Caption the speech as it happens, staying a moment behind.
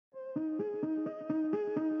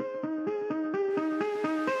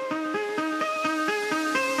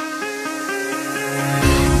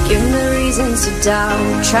Give me reasons to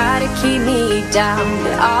doubt, try to keep me down,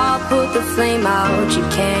 but I'll put the flame out, you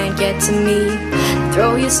can't get to me.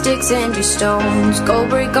 Throw your sticks and your stones, go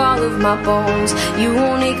break all of my bones, you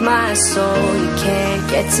won't ache my soul, you can't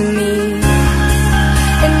get to me.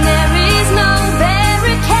 And there is no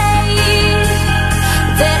barricade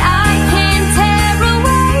that I can tear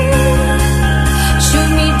away.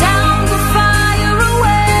 Shoot me down the fire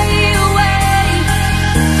away, away.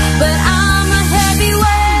 But I'm a heavyweight,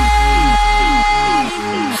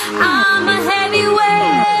 I'm a heavyweight,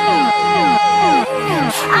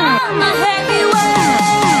 I'm a heavyweight.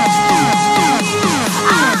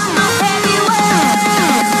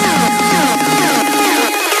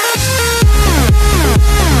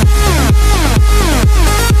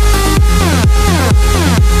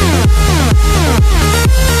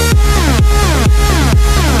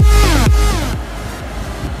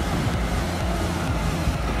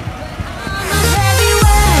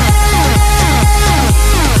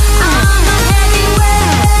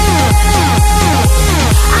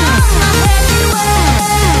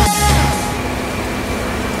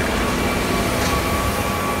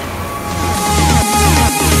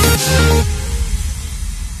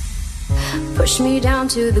 Push me down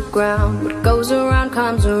to the ground, what goes around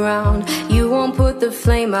comes around. You won't put the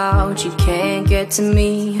flame out, you can't get to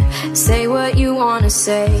me. Say what you wanna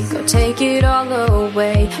say, go take it all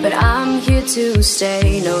away, but I'm here to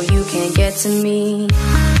stay, no you can't get to me.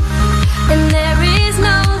 And there is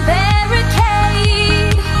no